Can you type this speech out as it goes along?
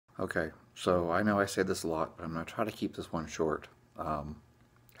Okay, so I know I say this a lot, but I'm going to try to keep this one short.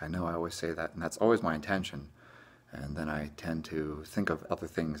 I know I always say that, and that's always my intention, and then I tend to think of other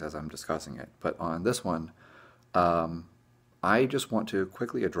things as I'm discussing it. But on this one, um, I just want to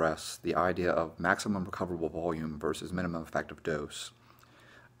quickly address the idea of maximum recoverable volume versus minimum effective dose,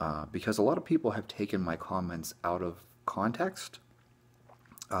 because a lot of people have taken my comments out of context.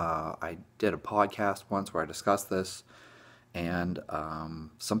 I did a podcast once where I discussed this, and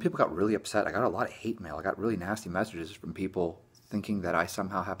some people got really upset. I got a lot of hate mail. I got really nasty messages from people thinking that I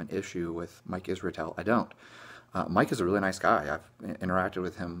somehow have an issue with Mike Israetel. I don't. Mike is a really nice guy. I've interacted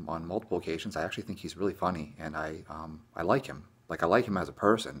with him on multiple occasions. I actually think he's really funny, and I like him. Like, I like him as a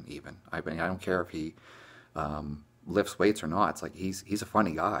person, even. I mean, I don't care if he lifts weights or not. It's like he's a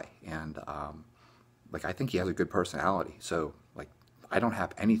funny guy, and like, I think he has a good personality. So, like, I don't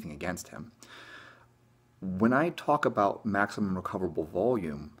have anything against him. When I talk about maximum recoverable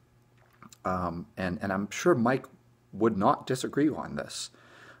volume, and I'm sure Mike would not disagree on this,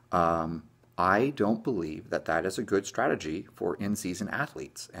 I don't believe that that is a good strategy for in-season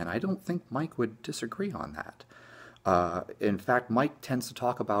athletes, and I don't think Mike would disagree on that. In fact, Mike tends to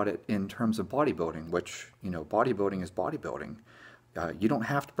talk about it in terms of bodybuilding, which, bodybuilding is bodybuilding. You don't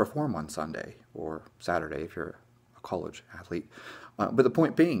have to perform on Sunday or Saturday if you're a college athlete. But the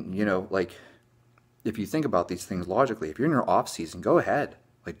point being, like, if you think about these things logically, if you're in your off season, go ahead,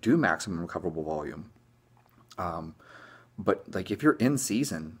 like, do maximum recoverable volume. But like, if you're in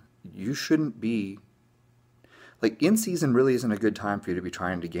season, you shouldn't be, like, in season really isn't a good time for you to be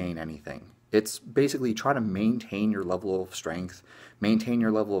trying to gain anything. It's basically try to maintain your level of strength, maintain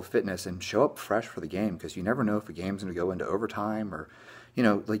your level of fitness, and show up fresh for the game, because you never know if a game's going to go into overtime, or,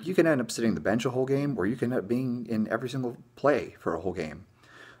 like, you can end up sitting the bench a whole game, or you can end up being in every single play for a whole game.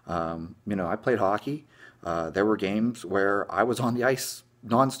 I played hockey. There were games where I was on the ice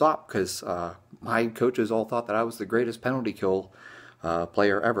nonstop because my coaches all thought that I was the greatest penalty kill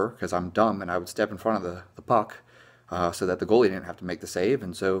player ever, because I'm dumb and I would step in front of the puck so that the goalie didn't have to make the save.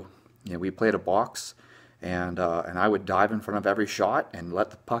 And so, we played a box, and I would dive in front of every shot and let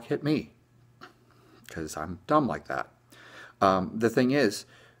the puck hit me because I'm dumb like that. The thing is,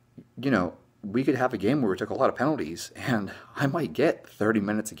 we could have a game where we took a lot of penalties, and I might get 30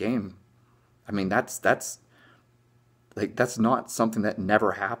 minutes a game. I mean, that's not something that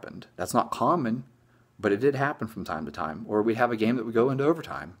never happened. That's not common, but it did happen from time to time. Or we'd have a game that would go into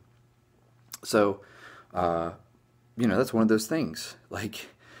overtime. So, that's one of those things. Like,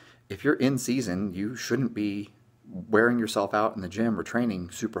 if you're in season, you shouldn't be wearing yourself out in the gym or training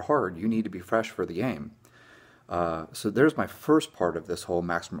super hard. You need to be fresh for the game. So there's my first part of this whole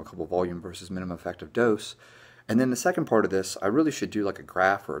maximum recoverable volume versus minimum effective dose. And then the second part of this, I really should do like a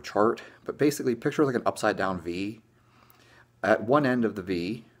graph or a chart, but basically picture like an upside down V. At one end of the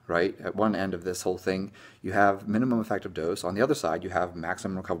V, right, at one end of this whole thing, you have minimum effective dose. On the other side, you have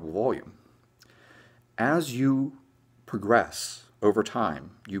maximum recoverable volume. As you progress over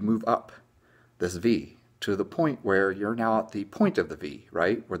time, you move up this V to the point where you're now at the point of the V,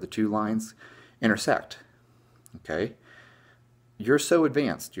 right, where the two lines intersect. Okay, you're so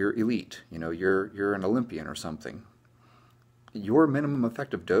advanced, you're elite, you're an Olympian or something. Your minimum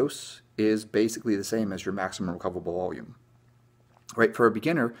effective dose is basically the same as your maximum recoverable volume. Right, for a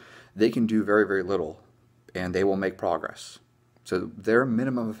beginner, they can do very, very little, and they will make progress. So their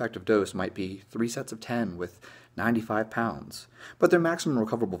minimum effective dose might be 3 sets of 10 with 95 pounds, but their maximum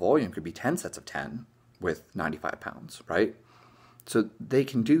recoverable volume could be 10 sets of 10 with 95 pounds, right? So they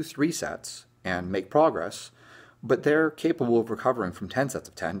can do 3 sets and make progress, but they're capable of recovering from 10 sets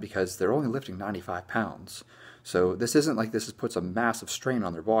of 10 because they're only lifting 95 pounds. So this isn't like this puts a massive strain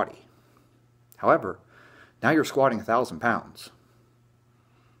on their body. However, now you're squatting 1,000 pounds.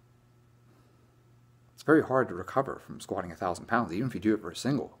 It's very hard to recover from squatting 1,000 pounds, even if you do it for a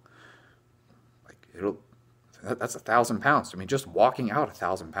single. Like, that's 1,000 pounds. I mean, just walking out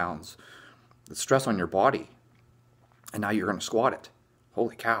 1,000 pounds, the stress on your body, and now you're going to squat it.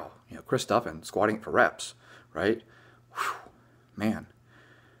 Holy cow! Chris Duffin squatting it for reps. Right? Whew, man.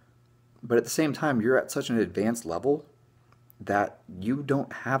 But at the same time, you're at such an advanced level that you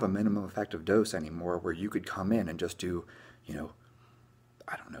don't have a minimum effective dose anymore where you could come in and just do,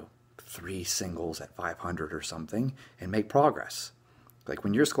 I don't know, 3 singles at 500 or something and make progress. Like,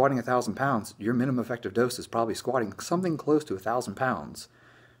 when you're squatting 1,000 pounds, your minimum effective dose is probably squatting something close to 1,000 pounds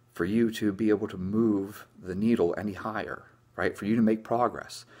for you to be able to move the needle any higher. Right, for you to make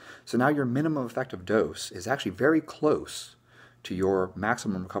progress. So now your minimum effective dose is actually very close to your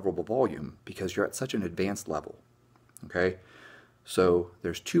maximum recoverable volume because you're at such an advanced level. Okay, so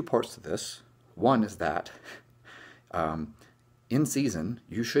there's 2 parts to this. One is that in season,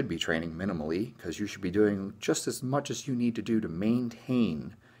 you should be training minimally because you should be doing just as much as you need to do to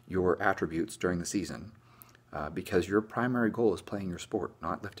maintain your attributes during the season, because your primary goal is playing your sport,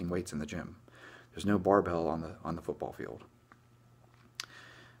 not lifting weights in the gym. There's no barbell on the football field.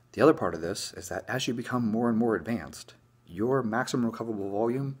 The other part of this is that as you become more and more advanced, your maximum recoverable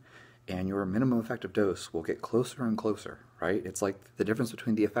volume and your minimum effective dose will get closer and closer, right? It's like the difference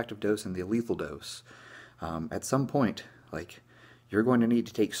between the effective dose and the lethal dose. At some point, like, you're going to need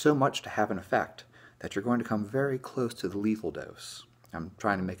to take so much to have an effect that you're going to come very close to the lethal dose. I'm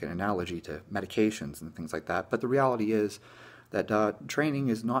trying to make an analogy to medications and things like that, but the reality is that training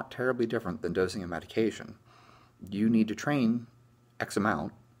is not terribly different than dosing a medication. You need to train X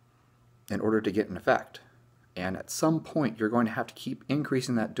amount in order to get an effect. And at some point, you're going to have to keep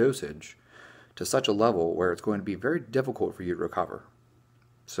increasing that dosage to such a level where it's going to be very difficult for you to recover.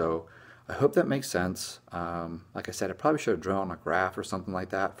 So I hope that makes sense. Like I said, I probably should have drawn a graph or something like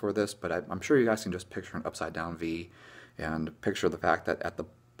that for this, but I'm sure you guys can just picture an upside down V and picture the fact that at the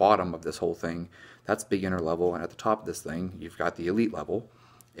bottom of this whole thing, that's beginner level, and at the top of this thing, you've got the elite level.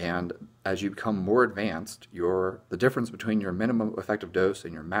 And as you become more advanced, the difference between your minimum effective dose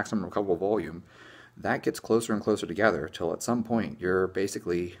and your maximum recoverable volume, that gets closer and closer together till at some point you're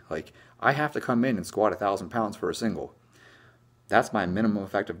basically like, I have to come in and squat 1,000 pounds for a single. That's my minimum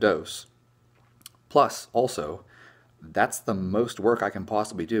effective dose. Plus, also, that's the most work I can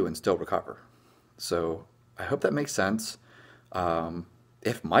possibly do and still recover. So I hope that makes sense.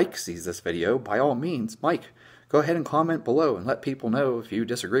 If Mike sees this video, by all means, Mike, go ahead and comment below and let people know if you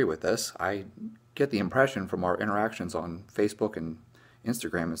disagree with this. I get the impression from our interactions on Facebook and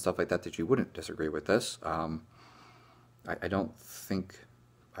Instagram and stuff like that that you wouldn't disagree with this. I don't think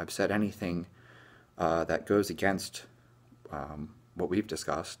I've said anything that goes against what we've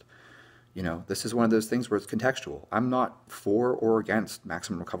discussed. You know, this is one of those things where it's contextual. I'm not for or against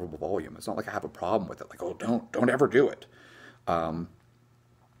maximum recoverable volume. It's not like I have a problem with it. Like, oh, don't ever do it.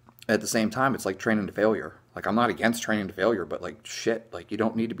 At the same time, it's like training to failure. Like, I'm not against training to failure, but like, shit, like, you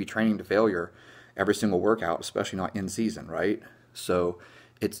don't need to be training to failure every single workout, especially not in season, right? So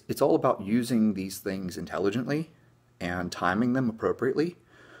it's all about using these things intelligently and timing them appropriately,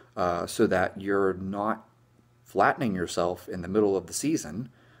 so that you're not flattening yourself in the middle of the season.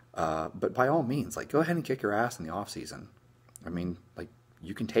 But by all means, like, go ahead and kick your ass in the off season. I mean, like,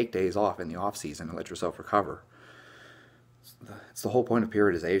 you can take days off in the off season and let yourself recover. It's the whole point of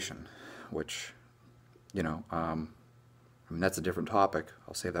periodization, which, you know, I mean, that's a different topic.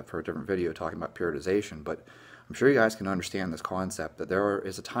 I'll save that for a different video talking about periodization, but I'm sure you guys can understand this concept that there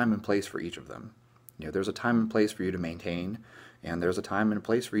is a time and place for each of them. You know, there's a time and place for you to maintain, and there's a time and a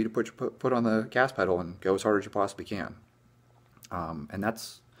place for you to put on the gas pedal and go as hard as you possibly can. And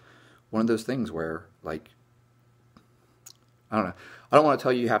that's one of those things where, like, I don't know. I don't want to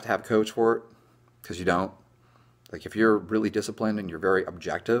tell you have to have a coach for it, because you don't. Like, if you're really disciplined and you're very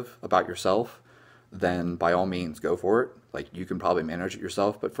objective about yourself, then by all means go for it. Like, you can probably manage it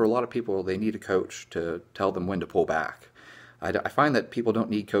yourself, but for a lot of people, they need a coach to tell them when to pull back. I find that people don't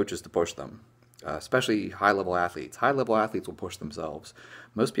need coaches to push them, especially high-level athletes. High-level athletes will push themselves.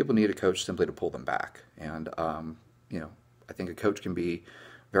 Most people need a coach simply to pull them back. And, you know, I think a coach can be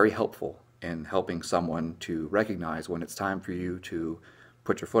very helpful in helping someone to recognize when it's time for you to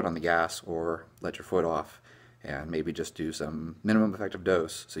put your foot on the gas or let your foot off, and maybe just do some minimum effective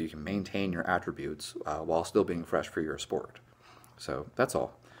dose so you can maintain your attributes while still being fresh for your sport. So that's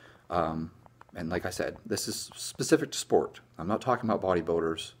all. And like I said, this is specific to sport. I'm not talking about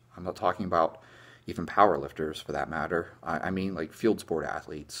bodybuilders. I'm not talking about even powerlifters for that matter. I mean, like, field sport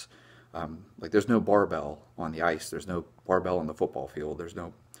athletes. Like, there's no barbell on the ice. There's no barbell on the football field. There's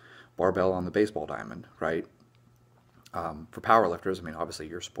no barbell on the baseball diamond, right? For powerlifters, I mean, obviously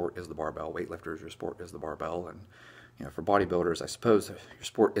your sport is the barbell. Weightlifters, your sport is the barbell. And, you know, for bodybuilders, I suppose your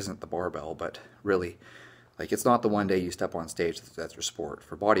sport isn't the barbell, but really, like, it's not the one day you step on stage that's your sport.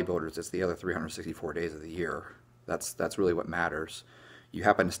 For bodybuilders, it's the other 364 days of the year. That's really what matters. You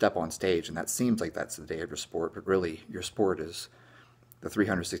happen to step on stage, and that seems like that's the day of your sport, but really, your sport is the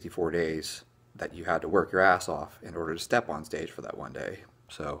 364 days that you had to work your ass off in order to step on stage for that one day.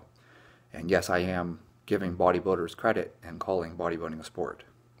 So, and yes, I am giving bodybuilders credit and calling bodybuilding a sport,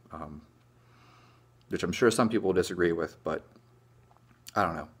 which I'm sure some people will disagree with, but I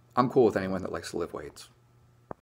don't know. I'm cool with anyone that likes to lift weights.